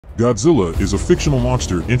Godzilla is a fictional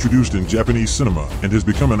monster introduced in Japanese cinema and has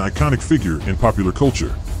become an iconic figure in popular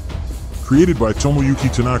culture. Created by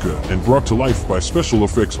Tomoyuki Tanaka and brought to life by special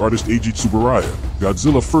effects artist Eiji Tsuburaya,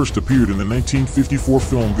 Godzilla first appeared in the 1954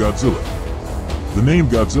 film Godzilla. The name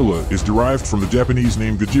Godzilla is derived from the Japanese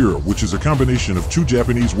name Gojira, which is a combination of two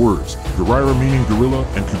Japanese words, Gojira meaning gorilla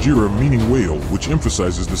and Gojira meaning whale, which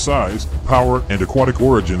emphasizes the size, power, and aquatic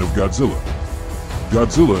origin of Godzilla.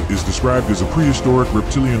 Godzilla is described as a prehistoric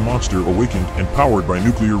reptilian monster awakened and powered by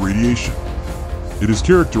nuclear radiation. It is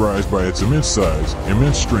characterized by its immense size,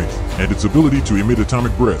 immense strength, and its ability to emit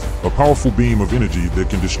atomic breath, a powerful beam of energy that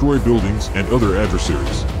can destroy buildings and other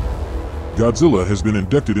adversaries. Godzilla has been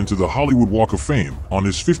inducted into the Hollywood Walk of Fame on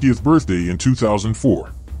his 50th birthday in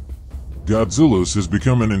 2004. Godzilla has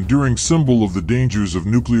become an enduring symbol of the dangers of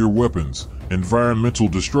nuclear weapons, environmental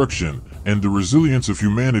destruction, and the resilience of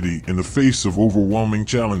humanity in the face of overwhelming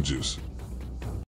challenges.